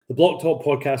The Blocktalk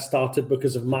Podcast started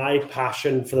because of my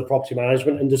passion for the property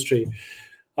management industry.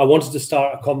 I wanted to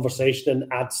start a conversation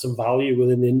and add some value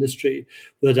within the industry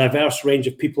with a diverse range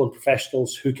of people and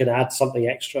professionals who can add something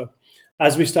extra.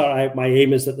 As we start out, my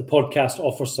aim is that the podcast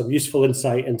offers some useful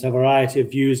insight into a variety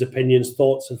of views, opinions,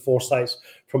 thoughts, and foresights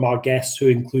from our guests, who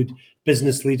include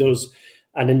business leaders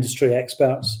and industry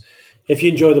experts. If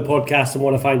you enjoy the podcast and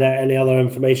want to find out any other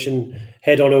information,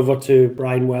 head on over to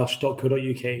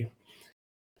brianwelsh.co.uk.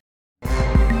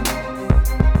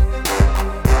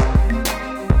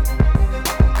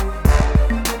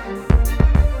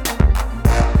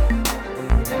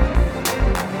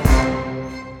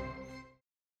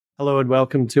 Hello and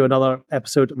welcome to another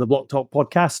episode of the Blocktalk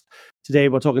Podcast. Today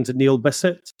we're talking to Neale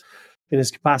Bisset in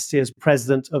his capacity as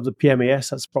president of the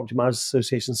PMAS, that's Property Managers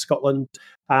Association Scotland.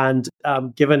 And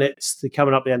given it's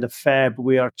coming up the end of Feb,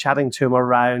 we are chatting to him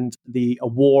around the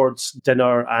awards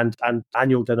dinner and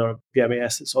annual dinner of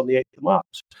PMAS. It's on the 8th of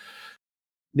March.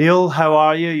 Neale, how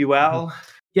are you? You well?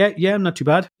 Yeah, I'm not too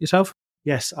bad. Yourself?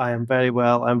 Yes, I am very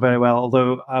well.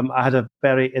 Although I had a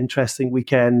very interesting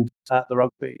weekend at the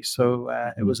rugby, so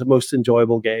it was a most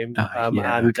enjoyable game, and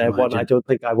one I don't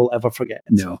think I will ever forget.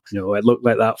 No, it looked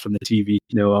like that from the TV.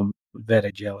 No, I'm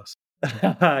very jealous.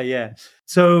 Yeah.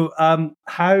 So,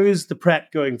 how's the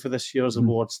prep going for this year's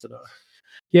awards dinner?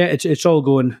 Yeah, it's all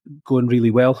going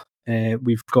really well.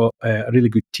 We've got a really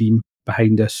good team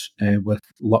behind us with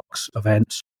Lux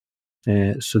Events,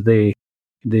 so they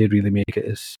really make it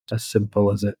as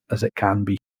simple as it can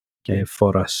be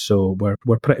for us. So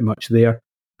we're pretty much there,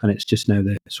 and it's just now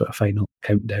the sort of final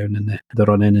countdown and the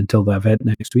run in until the event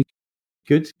next week.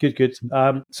 Good.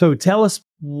 So tell us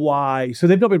why. So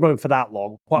they've not been running for that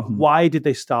long. Why did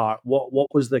they start? What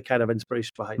was the kind of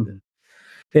inspiration behind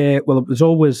it? Well, it was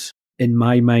always in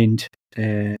my mind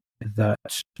that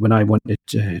when I wanted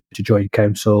to join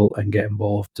council and get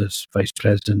involved as vice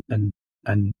president and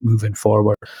moving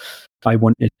forward, I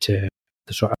wanted to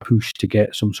sort of push to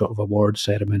get some sort of award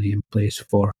ceremony in place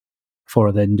for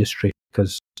the industry,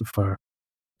 because for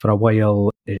a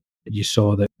while you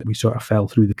saw that we sort of fell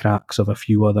through the cracks of a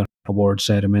few other award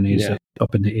ceremonies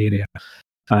up in the area,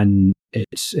 and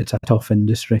it's a tough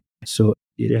industry. So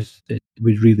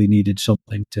we really needed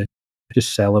something to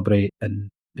just celebrate and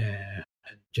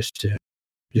just to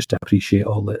appreciate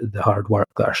all the hard work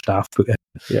that our staff put in.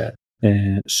 Yeah.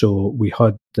 So we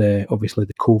had obviously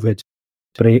the COVID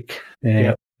break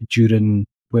during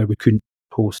where we couldn't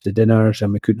host the dinners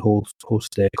and we couldn't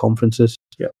host the conferences.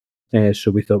 Yeah.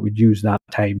 So we thought we'd use that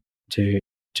time to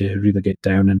really get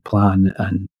down and plan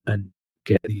and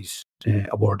get these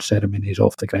award ceremonies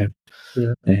off the ground.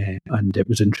 Yeah. And it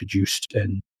was introduced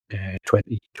in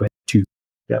 2022.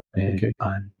 Yeah.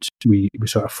 And we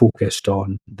sort of focused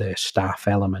on the staff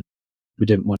element. We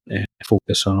didn't want to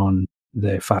focus on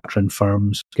the factoring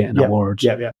firms getting awards.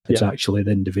 It's actually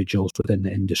the individuals within the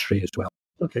industry as well.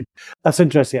 Okay. That's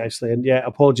interesting, actually. And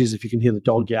apologies if you can hear the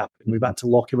dog yapping. We've had to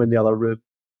lock him in the other room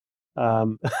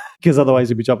because otherwise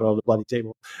he'd be jumping on the bloody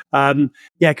table.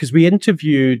 Because we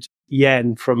interviewed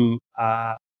Yen from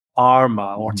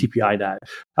Arma, or TPI now,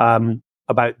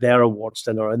 about their awards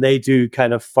dinner, and they do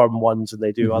kind of firm ones and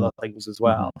they do other things as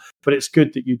well. But it's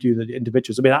good that you do the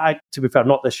individuals. I mean, to be fair,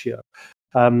 not this year.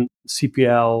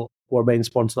 CPL were main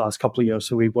sponsor the last couple of years,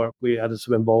 so we had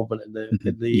some involvement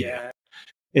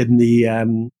in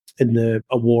the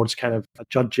awards kind of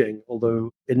judging.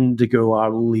 Although Indigo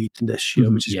are lead this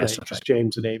year, which is great. Right.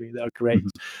 James and Amy, they're great,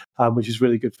 which is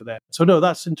really good for them. So no,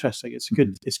 that's interesting. It's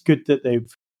good. It's good that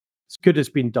it's good it's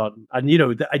been done, and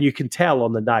and you can tell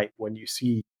on the night when you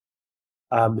see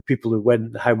the people who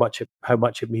win how much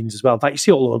it means as well. In fact, you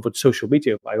see all over social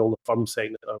media by all the firms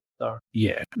saying that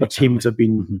their teams have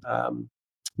been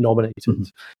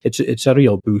nominated. It's a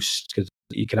real boost, because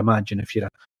you can imagine if you're a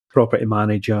property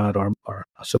manager or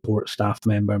a support staff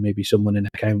member, maybe someone in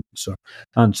accounts or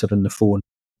answering the phone,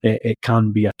 it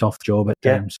can be a tough job at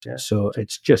times. So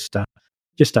it's just a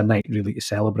night really to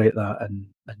celebrate that and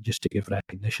just to give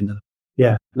recognition to them.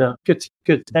 Yeah, no, good,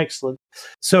 excellent.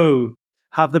 So,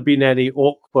 have there been any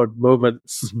awkward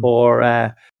moments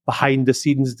or behind the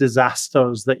scenes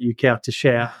disasters that you care to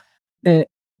share?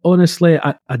 Honestly,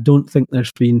 I don't think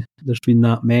there's been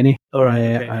that many. All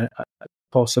right,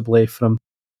 possibly from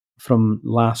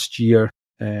last year.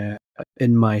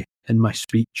 In my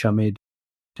speech, I made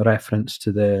a reference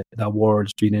to the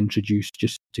awards being introduced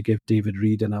just to give David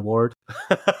Reid an award.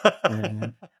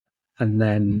 And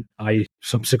then I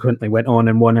subsequently went on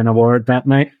and won an award that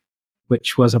night,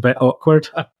 which was a bit awkward.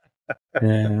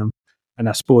 And And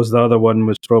I suppose the other one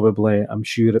was probably, I'm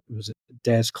sure it was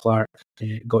Des Clark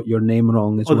got your name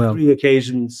wrong as well. On 3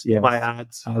 occasions, Yes. my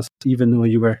ads. Even though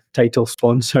you were title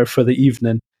sponsor for the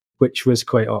evening, which was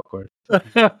quite awkward.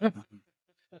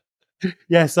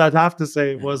 Yes, I'd have to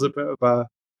say it was a bit of a...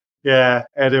 Yeah,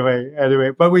 anyway.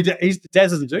 But Des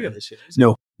isn't doing it this year, is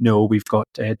he? No, we've got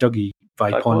Dougie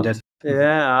Vipond in.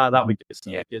 Yeah, that'll be good.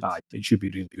 Yeah, it should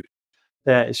be really good.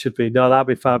 Yeah, it should be. No, that'll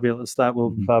be fabulous. That will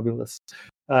be fabulous.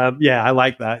 Yeah, I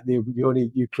like that.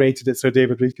 You created it so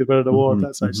David Reed could win an award.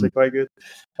 That's actually quite good.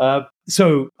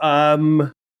 So,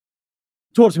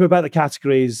 talk to me about the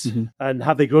categories, and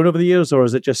have they grown over the years, or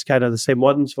is it just kind of the same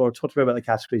ones? Or talk to me about the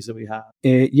categories that we have.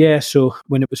 Yeah, so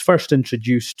when it was first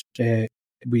introduced,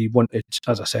 we wanted,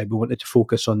 as I said, to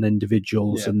focus on the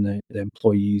individuals and the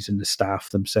employees and the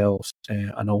staff themselves,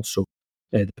 and also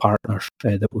the partners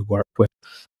that we work with.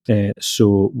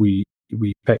 So we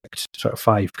picked sort of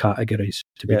 5 categories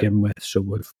to begin with. So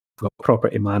we've got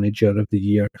property manager of the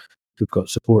year, we've got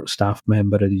support staff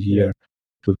member of the year,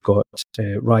 we've got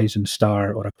rising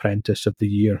star or apprentice of the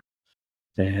year,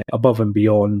 above and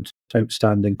beyond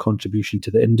outstanding contribution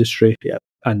to the industry,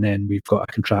 and then we've got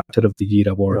a contractor of the year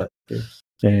award.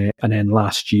 And then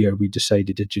last year we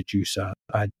decided to introduce a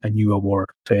new award,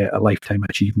 a lifetime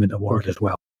achievement award as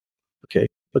well.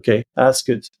 Okay, that's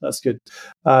good.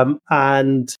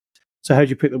 And so, how do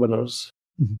you pick the winners?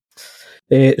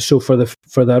 So for the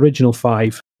original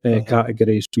 5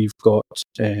 categories, we've got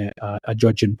a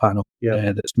judging panel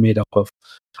that's made up of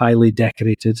highly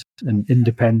decorated and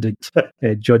independent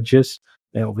judges.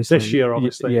 Obviously, This year,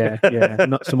 obviously,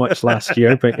 not so much last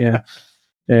year, but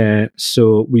yeah.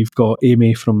 So we've got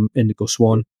Amy from Indigo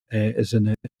Swan is in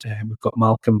it. We've got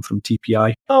Malcolm from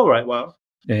TPI. Oh, right, wow.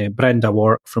 Brenda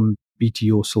Warwick from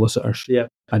BTO Solicitors.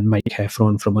 And Mike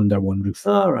Heffron from Under One Roof.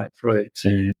 All right.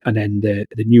 And then the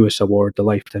newest award, the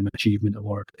Lifetime Achievement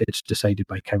Award, it's decided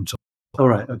by council. All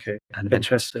right, okay. And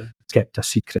interesting. It's kept a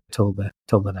secret till the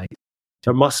night.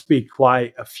 There must be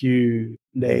quite a few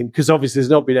names, because obviously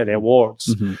there's not been any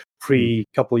awards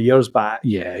couple of years back.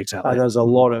 Yeah, exactly. And there's a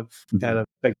lot of kind of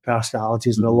big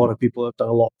personalities and a lot of people that have done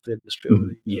a lot for the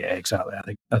industry. Yeah, exactly.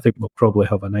 I think we'll probably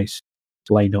have a nice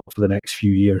lineup for the next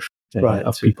few years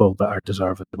of people that are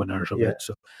deserving winners of it.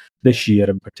 So this year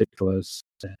in particular is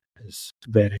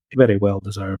very, very well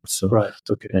deserved. So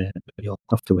you'll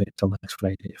have to wait until next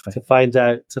Friday to find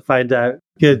out.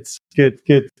 Good.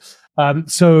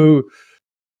 So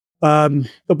there'll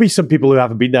be some people who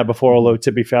haven't been there before, although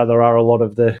to be fair, there are a lot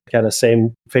of the kind of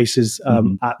same faces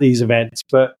at these events.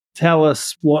 But tell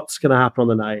us what's going to happen on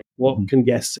the night. What can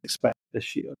guests expect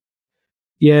this year?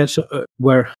 Yeah, so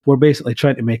we're basically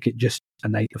trying to make it just a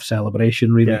night of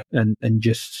celebration, really, and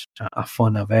just a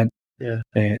fun event.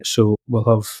 So we'll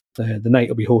have the night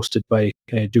will be hosted by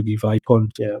Dougie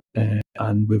Vipond,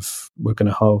 and we're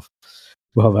going to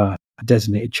have a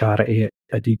designated charity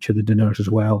at each of the dinners as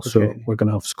well. Okay. So we're going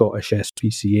to have Scottish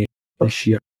SPCA this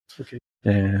year,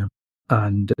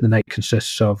 and the night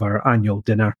consists of our annual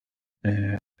dinner.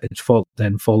 It's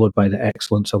then followed by the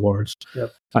Excellence Awards,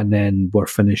 and then we're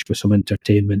finished with some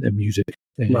entertainment and music,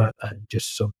 and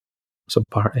just some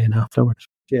partying afterwards.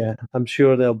 Yeah, I'm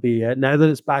sure there'll be, now that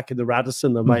it's back in the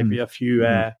Radisson, there might be a few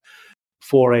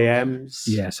 4 a.m.s.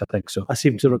 Yes, I think so. I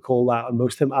seem to recall that on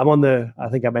most of them. I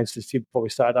think I mentioned this to you before we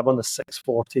started, I'm on the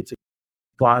 6:40 to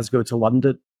Glasgow to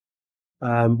London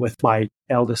with my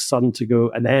eldest son to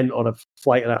go, and then on a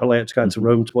flight an hour later to go into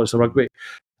Rome to watch the rugby.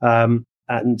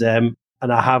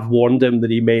 And I have warned him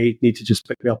that he may need to just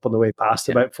pick me up on the way past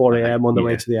about 4 a.m. on the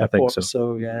way to the airport.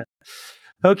 So yeah.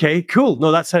 Okay, cool.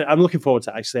 No, I'm looking forward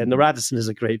to it, actually. And the Radisson is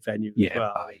a great venue as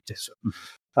well.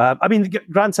 I mean, the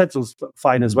Grand Central's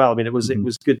fine as well. I mean, it was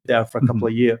good there for a couple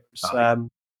of years.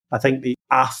 I think the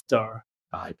after...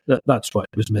 that's what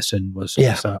was missing, was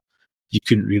that you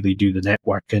couldn't really do the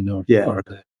networking or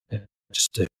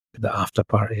just the after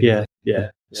party.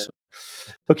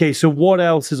 Okay, so what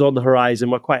else is on the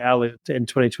horizon? We're quite early in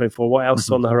 2024. What else is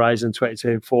on the horizon in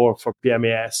 2024 for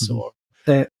PMAS? Or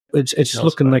it's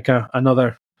looking like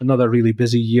another really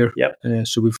busy year.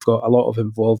 So we've got a lot of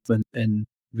involvement in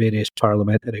various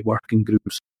parliamentary working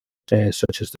groups,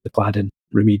 such as the cladding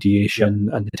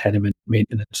remediation and the tenement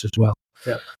maintenance as well.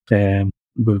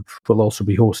 We'll also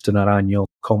be hosting our annual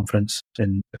conference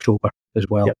in October as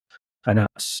well. And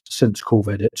that's, since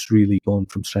COVID, it's really gone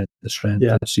from strength to strength.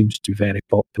 It seems to be very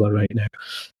popular right now.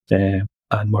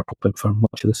 And we're hoping for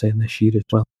much of the same this year as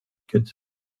well. Good.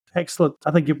 Excellent.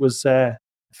 I think it was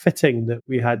fitting that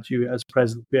we had you as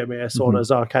President of PMAS on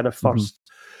as our kind of first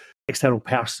external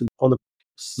person on the podcast.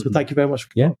 So thank you very much.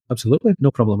 Absolutely. No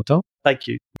problem at all. Thank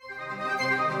you.